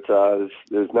tag, but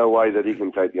there's no way that he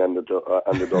can take the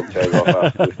underdog tag off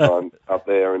us this time up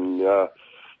there. And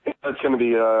it's going to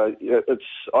be,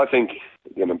 I think,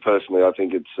 personally, I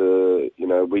think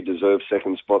it's, we deserve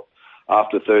second spot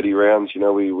after 30 rounds.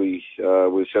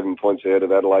 We're 7 points ahead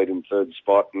of Adelaide in third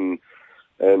spot and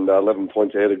 11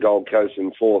 points ahead of Gold Coast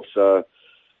in fourth. So,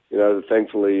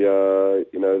 thankfully,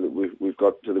 we've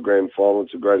got to the grand final.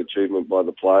 It's a great achievement by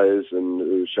the players, and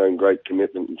we've shown great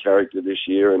commitment and character this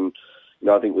year. And,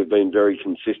 I think we've been very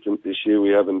consistent this year. We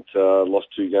haven't lost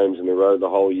 2 games in a row the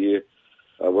whole year.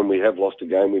 When we have lost a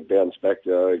game, we've bounced back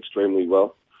extremely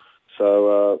well.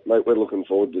 So, mate, we're looking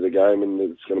forward to the game, and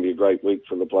it's going to be a great week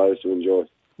for the players to enjoy.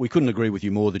 We couldn't agree with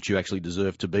you more that you actually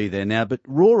deserve to be there now. But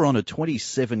Raw are on a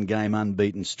 27-game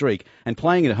unbeaten streak and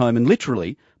playing at home and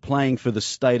literally playing for the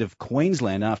state of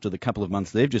Queensland after the couple of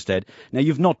months they've just had. Now,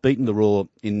 you've not beaten the Raw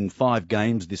in 5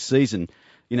 games this season.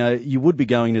 You would be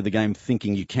going to the game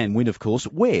thinking you can win, of course.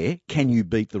 Where can you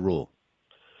beat the Raw?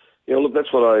 Yeah, look,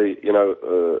 that's what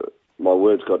my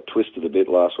words got twisted a bit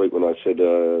last week when I said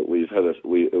it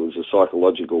was a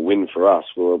psychological win for us.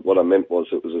 Well, what I meant was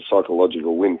it was a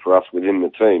psychological win for us within the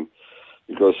team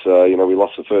because, we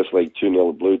lost the first leg 2-0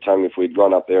 at Blue Tongue. If we'd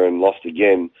gone up there and lost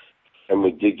again and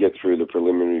we did get through the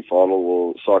preliminary final,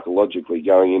 well, psychologically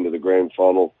going into the grand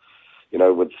final,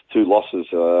 with 2 losses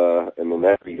and an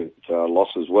aggregate loss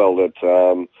as well, that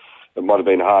it might have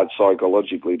been hard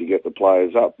psychologically to get the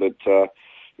players up. But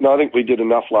I think we did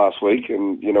enough last week,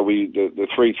 and the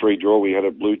 3-3 draw we had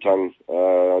at Blue Tongue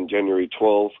on January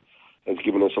 12th has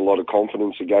given us a lot of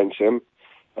confidence against them.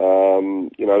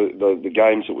 The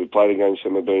games that we've played against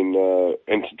them have been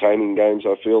entertaining games.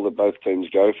 I feel that both teams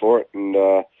go for it, and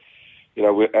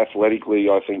we're athletically,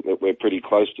 I think that we're pretty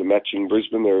close to matching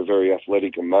Brisbane. They're a very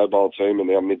athletic and mobile team, and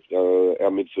our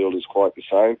midfield is quite the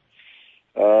same.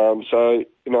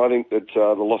 I think that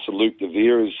the loss of Luke De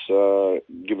Vere has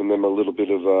given them a little bit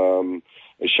of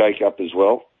a shake-up as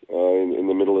well in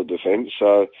the middle of defence.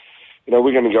 So,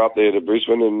 we're going to go up there to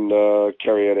Brisbane and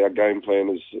carry out our game plan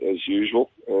as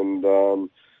usual and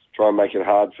try and make it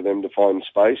hard for them to find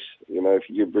space. If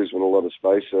you give Brisbane a lot of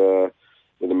space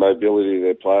with the mobility of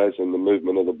their players and the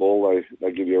movement of the ball,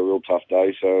 they give you a real tough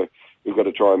day. So we've got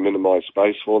to try and minimise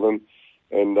space for them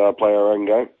and play our own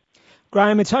game.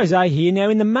 Graham, it's Jose here. Now,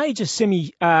 in the major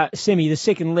semi, the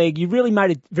second leg, you really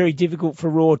made it very difficult for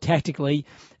Raw tactically.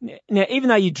 Now, even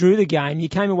though you drew the game, you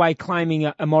came away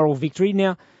claiming a moral victory.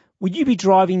 Now, would you be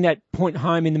driving that point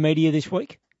home in the media this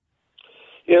week?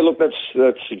 Yeah, look,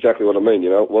 that's exactly what I mean.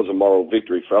 It was a moral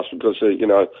victory for us because,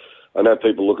 I know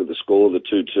people look at the score, the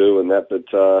 2-2 and that, but,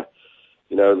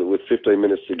 with 15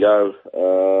 minutes to go,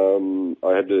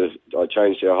 I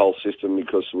changed our whole system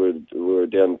because we were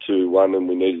down 2-1 and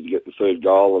we needed to get the third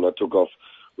goal, and I took off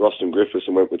Roston Griffiths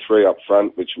and went with 3 up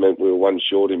front, which meant we were 1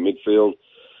 short in midfield.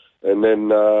 And then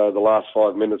the last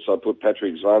 5 minutes I put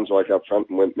Patrick Zwanzwijk up front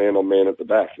and went man-on-man at the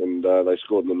back, and they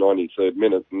scored in the 93rd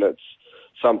minute, and that's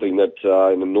something that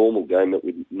in a normal game that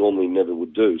we normally never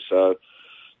would do. So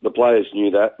the players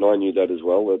knew that, and I knew that as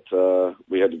well, that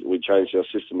we changed our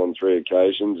system on 3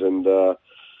 occasions, and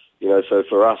so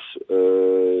for us,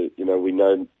 we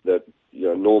know that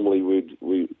normally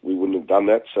we wouldn't have done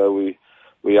that, so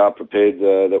we are prepared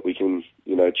that we can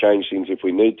change things if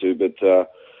we need to, but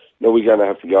we're going to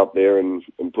have to go up there and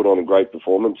put on a great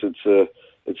performance.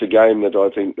 It's a game that I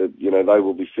think that they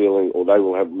will be feeling, or they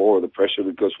will have more of the pressure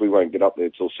because we won't get up there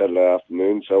till Saturday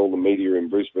afternoon, so all the media in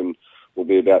Brisbane will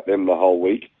be about them the whole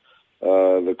week.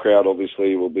 The crowd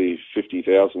obviously will be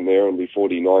 50,000 there and be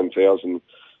 49,000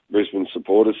 Brisbane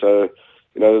supporters. So,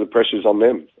 the pressure's on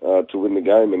them to win the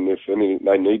game, and if anything,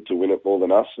 they need to win it more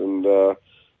than us.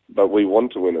 But we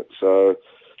want to win it. So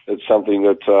it's something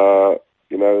that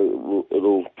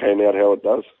it'll pan out how it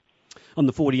does. On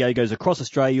the 40 goes across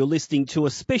Australia, you're listening to a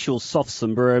special soft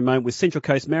sombrero moment with Central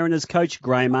Coast Mariners coach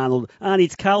Graham Arnold. Arnie,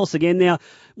 it's Carlos again. Now,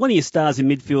 one of your stars in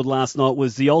midfield last night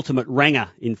was the ultimate ranger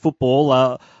in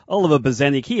football, Oliver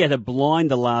Bozanic. He had a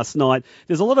blinder last night.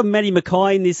 There's a lot of Matty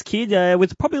Mackay in this kid,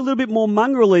 with probably a little bit more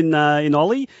mongrel in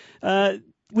Ollie.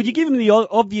 Would you give him the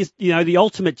obvious, the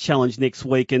ultimate challenge next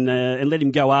week and let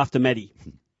him go after Matty?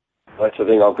 That's the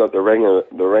thing. I've got the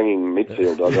ranging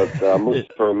midfield. I've got Mus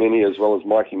Peramini as well as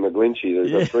Mikey McGlinchey.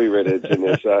 There's got 3 redheads in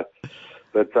there. So,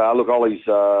 but look,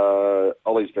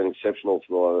 Ollie's been exceptional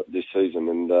for this season,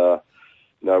 and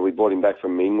we brought him back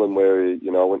from England, where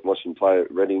I went and watched him play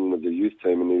at Reading with the youth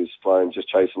team, and he was playing just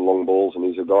chasing long balls, and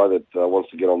he's a guy that wants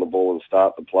to get on the ball and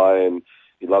start the play, and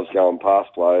he loves going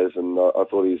past players, and I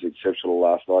thought he was exceptional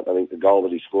last night. I think the goal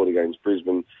that he scored against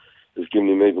Brisbane has given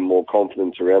him even more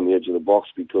confidence around the edge of the box,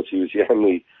 because he was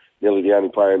nearly the only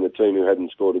player in the team who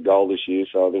hadn't scored a goal this year,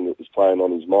 so I think it was playing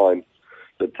on his mind.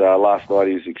 But last night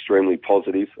he was extremely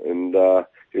positive, and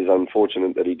it was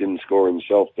unfortunate that he didn't score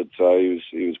himself, but he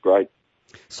was great.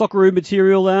 Socceroo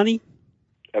material, Arnie?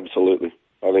 Absolutely.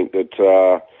 I think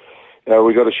that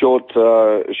we got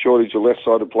a shortage of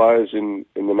left-sided players in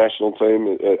the national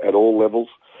team at all levels.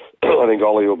 I think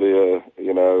Ollie will be a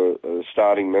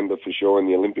starting member for sure in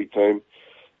the Olympic team,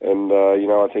 and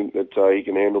I think that he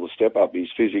can handle the step up.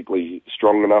 He's physically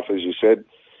strong enough, as you said.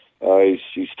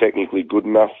 He's technically good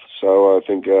enough. So I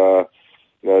think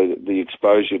the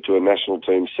exposure to a national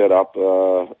team setup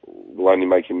will only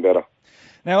make him better.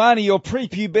 Now, Arnie, your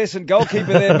prepubescent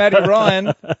goalkeeper there, Matty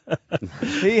Ryan,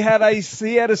 he had a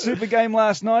super game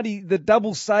last night. The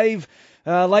double save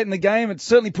late in the game, it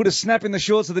certainly put a snap in the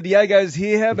shorts of the Diegos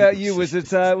here. How about you? Was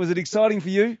it exciting for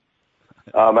you?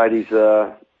 Mate, he's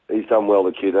done well,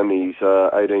 the kid, and he's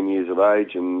 18 years of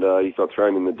age, and he got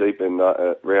thrown in the deep end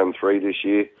at round 3 this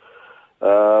year.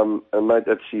 And mate,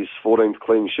 that's his 14th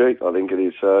clean sheet, I think it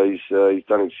is. He's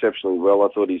done exceptionally well. I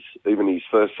thought his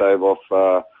first save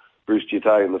off Bruce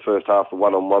Gitte in the first half, the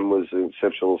one-on-one, was an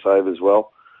exceptional save as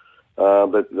well.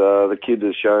 But the kid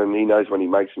has shown he knows when he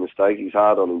makes a mistake. He's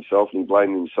hard on himself, and he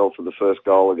blamed himself for the first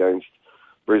goal against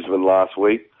Brisbane last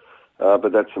week.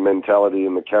 But that's the mentality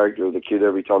and the character of the kid.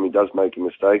 Every time he does make a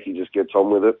mistake, he just gets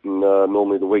on with it. And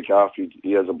normally the week after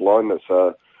he has a blindness.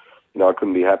 I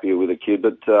couldn't be happier with the kid.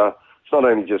 But it's not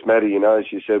only just Matty.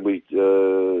 As you said,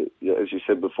 as you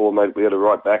said before, mate, we had a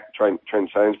right back, Trent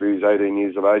Sainsbury, who's 18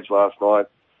 years of age last night.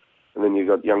 And then you've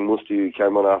got young Musti, who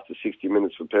came on after 60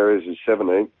 minutes for Perez, who's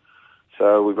 17.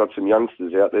 So we've got some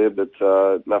youngsters out there, but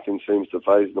nothing seems to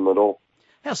faze them at all.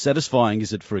 How satisfying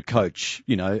is it for a coach,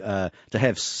 to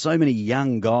have so many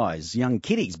young guys, young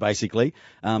kiddies basically,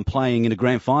 playing in a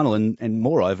grand final and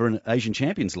moreover an Asian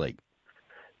Champions League?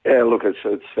 Yeah, look,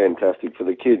 it's fantastic for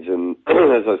the kids, and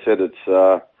as I said,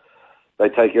 they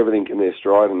take everything in their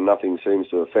stride and nothing seems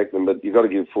to affect them. But you've got to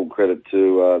give full credit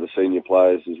to the senior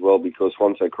players as well, because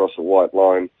once they cross the white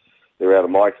line, they're out of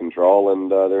my control,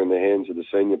 and they're in the hands of the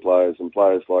senior players, and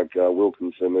players like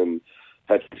Wilkinson and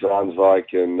Patrick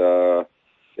Zahnzweig and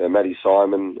Matty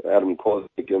Simon, Adam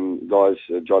Kwasnik, and guys,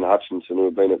 John Hutchinson, who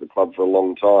have been at the club for a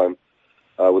long time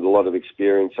with a lot of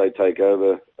experience. They take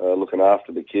over looking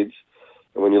after the kids.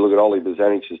 And when you look at Ollie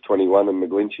Bozanic, is 21, and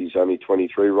McGlinchey's only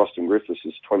 23, Roston Griffiths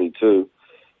is 22.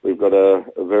 We've got a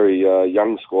very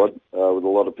young squad with a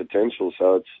lot of potential.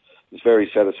 So it's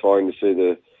very satisfying to see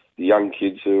the young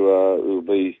kids who will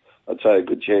be, I'd say, a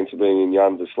good chance of being in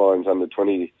Jan Verslijn's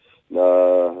under-20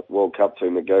 World Cup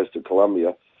team that goes to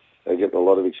Colombia. They're getting a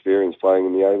lot of experience playing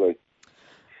in the A-League.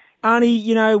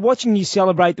 Arnie, watching you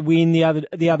celebrate the win the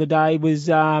other day was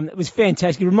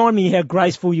fantastic. It reminded me how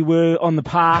graceful you were on the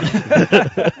park.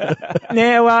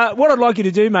 Now, what I'd like you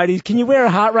to do, mate, is can you wear a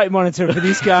heart rate monitor for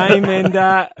this game? And,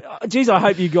 geez, I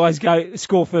hope you guys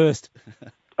score first.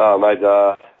 Oh, mate,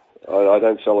 I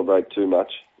don't celebrate too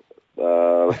much.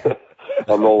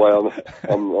 I'm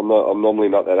normally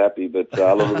not that happy, but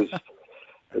look,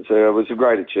 it was a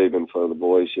great achievement for the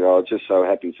boys. I was just so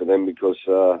happy for them because,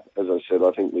 as I said,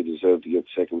 I think we deserve to get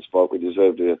second spot. We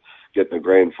deserve to get in the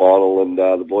grand final, and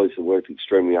the boys have worked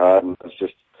extremely hard, and I was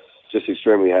just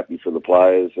extremely happy for the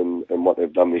players and what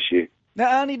they've done this year. Now,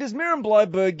 Arnie, does Miriam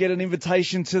Bleiberg get an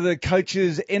invitation to the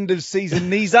coach's end-of-season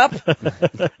knees up?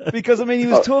 Because, he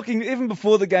was talking, even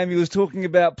before the game, he was talking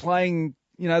about playing,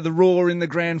 the Roar in the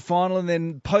grand final, and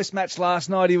then post-match last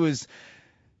night he was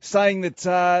saying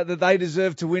that they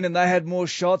deserved to win and they had more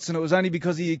shots, and it was only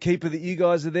because of your keeper that you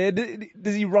guys are there.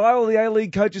 Does he rile the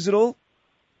A-League coaches at all?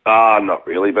 Not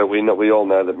really, but we all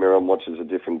know that Miriam watches a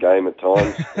different game at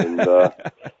times, and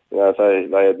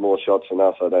if they had more shots than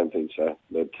us, I don't think so.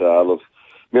 But look,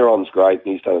 Miron's great,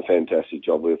 and he's done a fantastic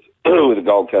job with the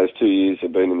Gold Coast. 2 years,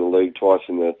 they've been in the league, twice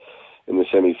in the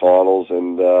semi-finals,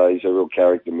 and he's a real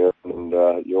character, Miron,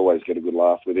 and you always get a good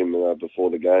laugh with him before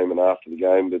the game and after the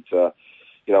game. But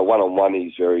one-on-one,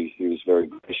 he was very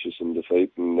gracious in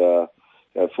defeat, and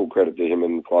full credit to him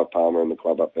and Clive Palmer and the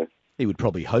club up there. He would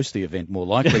probably host the event more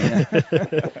likely.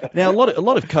 Now, a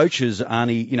lot of coaches,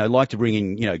 Arnie, like to bring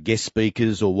in, guest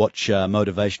speakers or watch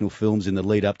motivational films in the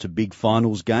lead up to big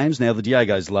finals games. Now, the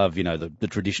Diegos love, the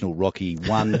traditional Rocky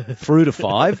 1 through to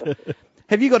 5.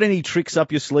 Have you got any tricks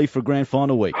up your sleeve for grand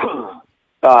final week?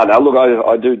 No, look,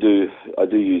 I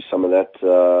do use some of that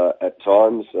at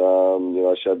times.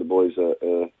 I showed the boys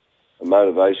a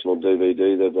motivational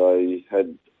DVD that I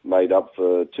had made up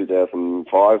for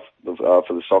 2005 for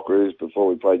the Socceroos before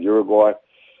we played Uruguay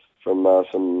from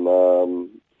some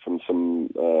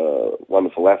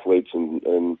wonderful athletes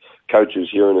and coaches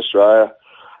here in Australia.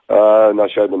 And I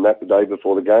showed them that the day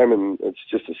before the game, and it's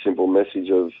just a simple message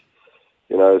of,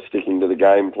 sticking to the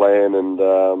game plan, and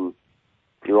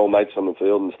you're all mates on the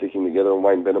field and sticking together. And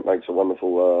Wayne Bennett makes a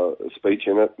wonderful speech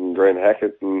in it, and Grant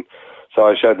Hackett. And so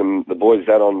I showed the boys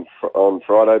that on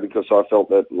Friday, because I felt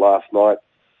that last night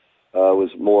was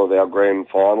more of our grand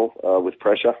final with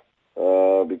pressure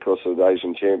because of the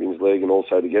Asian Champions League, and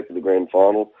also to get to the grand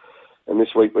final. And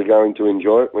this week we're going to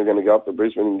enjoy it. We're going to go up to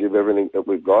Brisbane and give everything that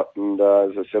we've got. And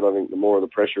as I said, I think the more of the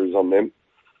pressure is on them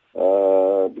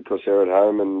because they're at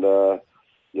home, and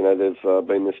they've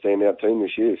been the standout team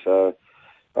this year. So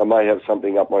I may have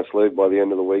something up my sleeve by the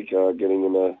end of the week, getting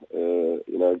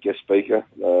in a guest speaker,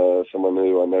 someone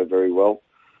who I know very well,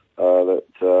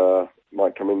 that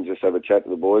might come in and just have a chat to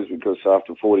the boys, because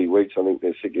after 40 weeks, I think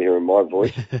they're sick of hearing my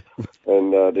voice,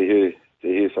 and to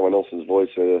hear someone else's voice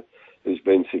who's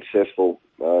been successful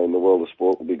in the world of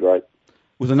sport would be great.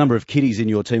 With a number of kiddies in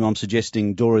your team, I'm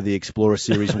suggesting Dora the Explorer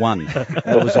Series 1.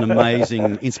 That was an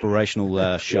amazing,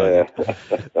 inspirational show. Yeah.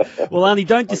 Well, Arnie,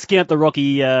 don't discount the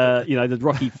Rocky, the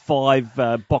Rocky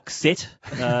 5 box set.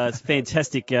 It's a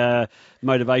fantastic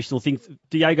motivational thing.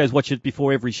 Diego's watch it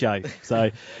before every show. So,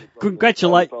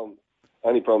 congratulations.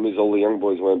 Only problem is all the young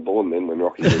boys weren't born then when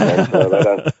Rocky was on, so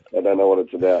they don't know what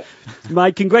it's about.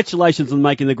 Mate, congratulations on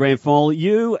making the grand final.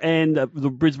 You and the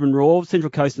Brisbane Roar,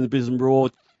 Central Coast and the Brisbane Roar,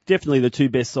 definitely the two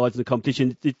best sides in the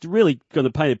competition. It's really going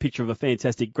to paint a picture of a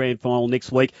fantastic grand final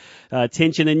next week.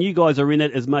 Tension, and you guys are in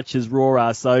it as much as Roar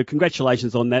are, so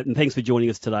congratulations on that, and thanks for joining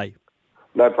us today.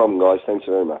 No problem, guys. Thanks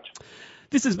very much.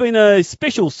 This has been a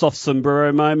special soft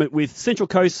sombrero moment with Central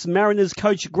Coast Mariners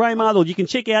coach Graham Arnold. You can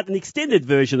check out an extended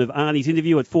version of Arnie's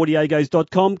interview at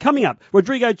 40agos.com. Coming up,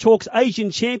 Rodrigo talks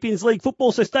Asian Champions League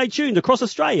football, so stay tuned. Across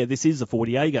Australia, this is the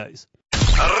 40agos.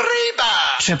 Arriba!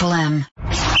 Triple M.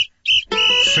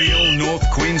 Feel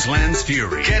North Queensland's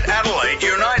fury. Get Adelaide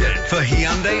United for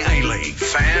Hyundai A-League.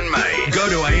 Fan made. Go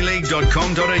to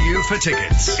aleague.com.au for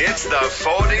tickets. It's the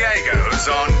 40agos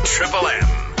on Triple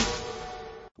M.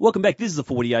 Welcome back. This is the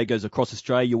 40agos across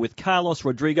Australia with Carlos,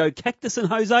 Rodrigo, Cactus and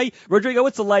Jose. Rodrigo,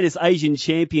 what's the latest Asian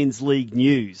Champions League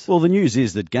news? Well, the news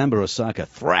is that Gamba Osaka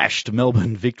thrashed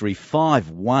Melbourne Victory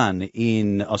 5-1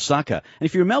 in Osaka. And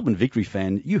if you're a Melbourne Victory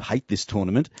fan, you hate this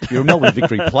tournament. If you're a Melbourne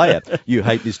Victory player, you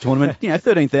hate this tournament.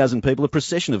 13,000 people, a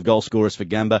procession of goal scorers for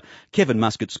Gamba. Kevin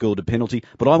Muscat scored a penalty.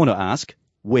 But I want to ask,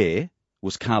 where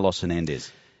was Carlos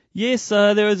Hernandez? Yes,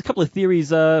 there was a couple of theories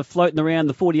floating around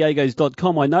the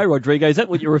 40agos.com. I know, Rodrigo. Is that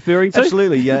what you're referring to?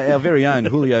 Absolutely. Our very own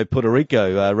Julio Puerto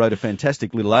Rico wrote a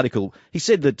fantastic little article. He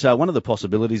said that one of the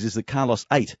possibilities is that Carlos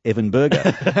ate Evan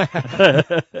Berger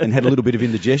and had a little bit of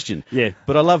indigestion. Yeah.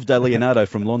 But I loved Leonardo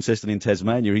from Launceston in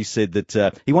Tasmania. He said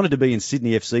that he wanted to be in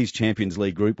Sydney FC's Champions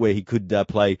League group where he could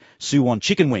play Suwon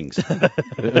chicken wings.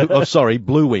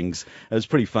 Blue wings. It was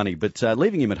pretty funny. But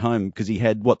leaving him at home because he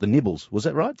had, the nibbles. Was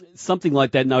that right? Something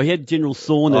like that. No, he had general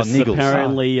soreness,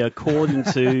 apparently, according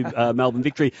to Melbourne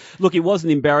Victory. Look, it was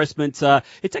an embarrassment.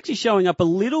 It's actually showing up a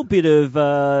little bit of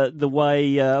the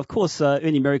way, of course,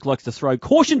 Ernie Merrick likes to throw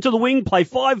caution to the wing, play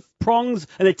 5 prongs,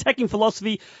 an attacking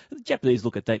philosophy. The Japanese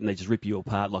look at that and they just rip you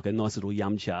apart like a nice little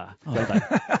yum cha, don't they?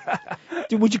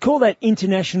 Would you call that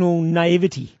international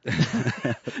naivety?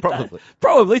 Probably.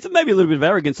 It's maybe a little bit of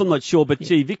arrogance. I'm not sure, but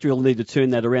Victory will need to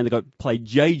turn that around. They've got to play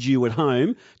Jeju at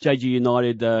home, Jeju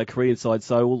United Korean side,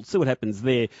 so we'll see what happens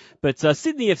there. But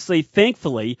Sydney FC,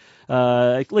 thankfully,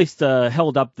 at least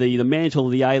held up the mantle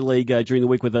of the A-League during the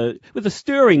week with a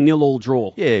stirring 0-0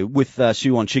 draw. Yeah, with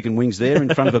Suwon chicken wings there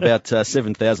in front of about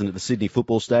 7,000 at the Sydney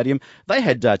Football Stadium. They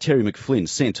had Terry McFlynn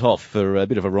sent off for a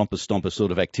bit of a romper-stomper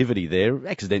sort of activity there,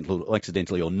 accidental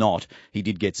accidentally or not, he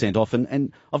did get sent off.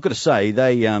 And I've got to say,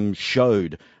 they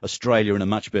showed Australia in a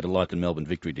much better light than Melbourne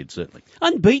Victory did, certainly.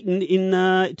 Unbeaten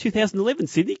in 2011,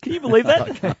 Sydney. Can you believe that? I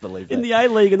can't believe that. In the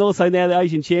A-League and also now the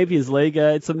Asian Champions League.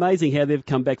 It's amazing how they've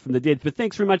come back from the dead. But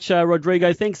thanks very much,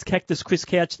 Rodrigo. Thanks, Cactus Chris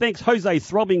Couch. Thanks, Jose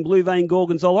Throbbing Blue Vein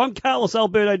Gorgonzola. I'm Carlos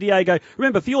Alberto Diego.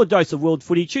 Remember, for your dose of world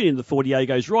footy, tune in to the 4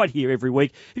 Diegos right here every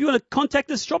week. If you want to contact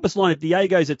us, drop us a line at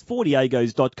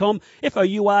diegos@4diegos.com,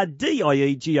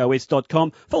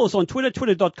 FOURDIEGOS.com. Follow us on Twitter,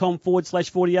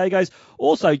 twitter.com/4Diegos.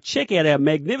 Also, check out our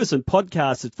magnificent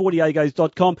podcasts at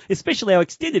 4Diegos.com, especially our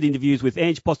extended interviews with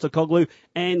Ange Postecoglou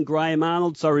and Graham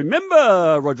Arnold. So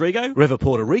remember, Rodrigo, Wherever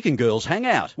Puerto Rican girls hang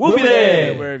out. we'll be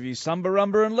there. Wherever you Samba,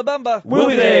 Rumba and La Bamba. We'll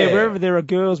be there. Wherever there are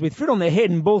girls with fruit on their head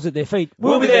and balls at their feet.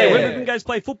 We'll be there. Wherever Ribbon goes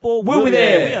play football, We'll be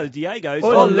there. We are the Diegos.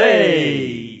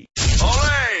 Olé.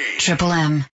 Olé! Triple M.